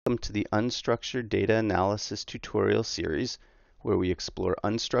Welcome to the Unstructured Data Analysis Tutorial Series, where we explore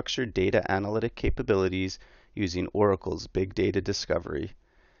unstructured data analytic capabilities using Oracle's Big Data Discovery.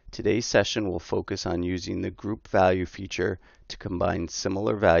 Today's session will focus on using the group value feature to combine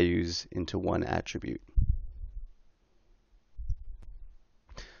similar values into one attribute.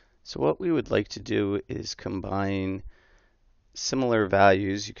 So what we would like to do is combine similar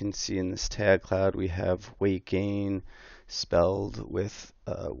values. You can see in this tag cloud we have weight gain spelled with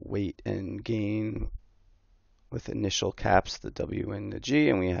weight and gain with initial caps, the W and the G,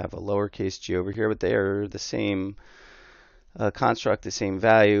 and we have a lowercase g over here, but they are the same construct, the same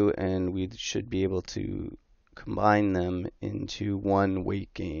value, and we should be able to combine them into one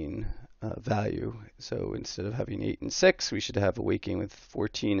weight gain value. So instead of having 8 and 6, we should have a weight gain with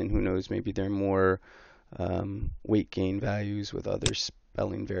 14, and who knows, maybe there are more weight gain values with other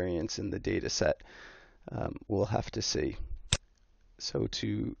spelling variants in the data set. We'll have to see. So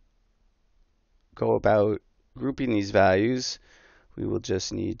to go about grouping these values, we will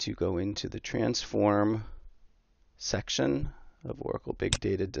just need to go into the transform section of Oracle Big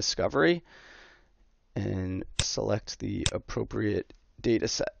Data Discovery and select the appropriate data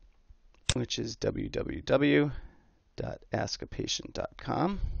set, which is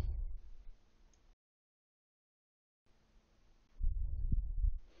www.askapatient.com.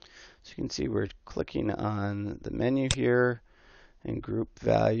 So you can see we're clicking on the menu here and group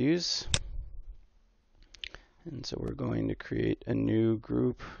values. And so we're going to create a new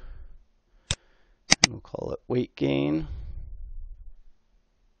group, and we'll call it weight gain.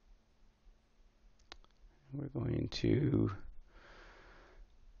 We're going to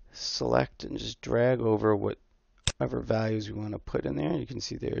select and just drag over whatever values we want to put in there. You can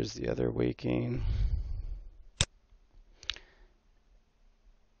see there's the other weight gain.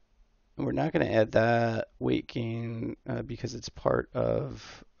 We're not going to add that weight gain because it's part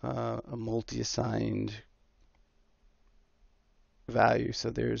of a multi-assigned value.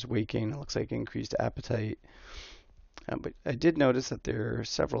 So there's weight gain, it looks like increased appetite. But I did notice that there are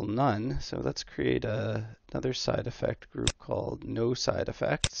several none. So let's create another side effect group called no side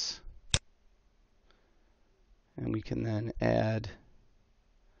effects. And we can then add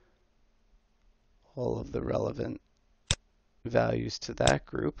all of the relevant values to that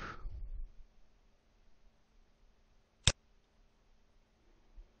group.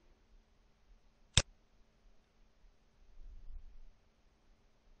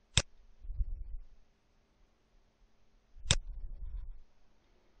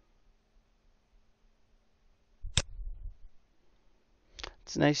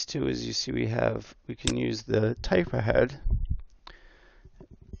 It's nice too, as you see, we can use the type ahead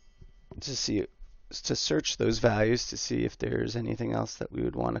to search those values to see if there's anything else that we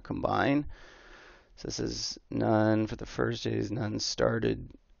would want to combine. So this is none for the first days, none started,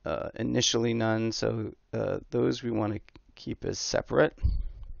 initially none, so those we want to keep as separate.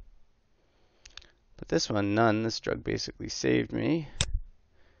 But this one, none, this drug basically saved me.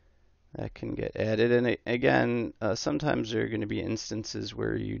 That can get added. And again, sometimes there are going to be instances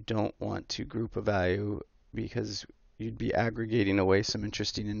where you don't want to group a value because you'd be aggregating away some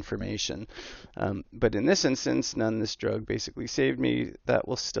interesting information. But in this instance, none, this drug basically saved me. That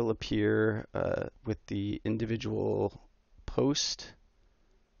will still appear with the individual post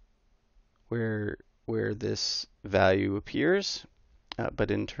where this value appears. But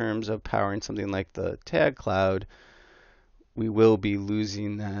in terms of powering something like the tag cloud, we will be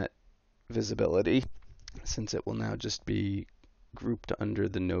losing that visibility since it will now just be grouped under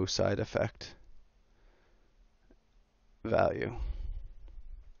the no side effect value.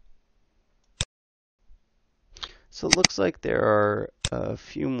 So it looks like there are a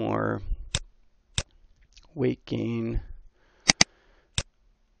few more weight gain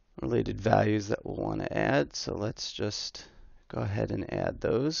related values that we'll want to add. So let's just go ahead and add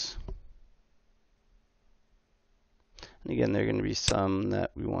those. And again, there are going to be some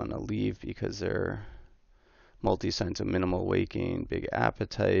that we want to leave because they're multi-assigned, so minimal weight gain, big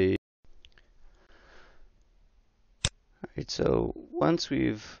appetite. All right, so once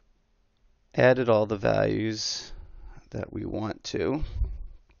we've added all the values that we want to,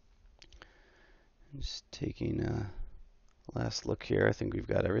 I'm just taking a last look here. I think we've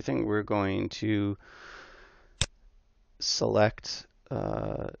got everything. We're going to select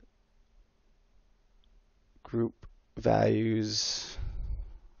group values,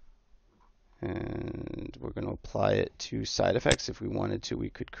 and we're going to apply it to side effects. If we wanted to, we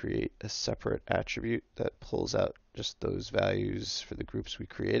could create a separate attribute that pulls out just those values for the groups we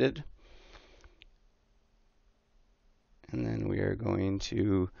created. And then we are going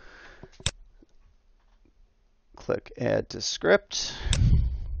to click Add to Script.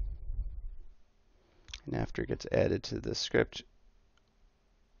 And after it gets added to the script,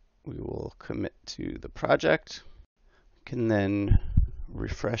 we will commit to the project. We can then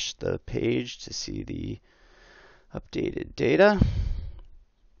refresh the page to see the updated data.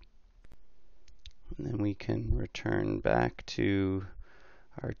 And then we can return back to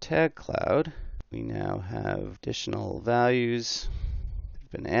our tag cloud. We now have additional values that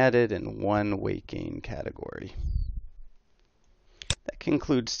have been added in one weight gain category. That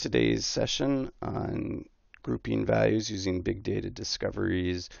concludes today's session on grouping values using Big Data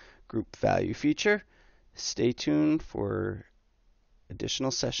Discovery's Group Value feature. Stay tuned for additional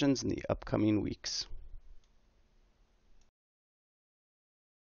sessions in the upcoming weeks.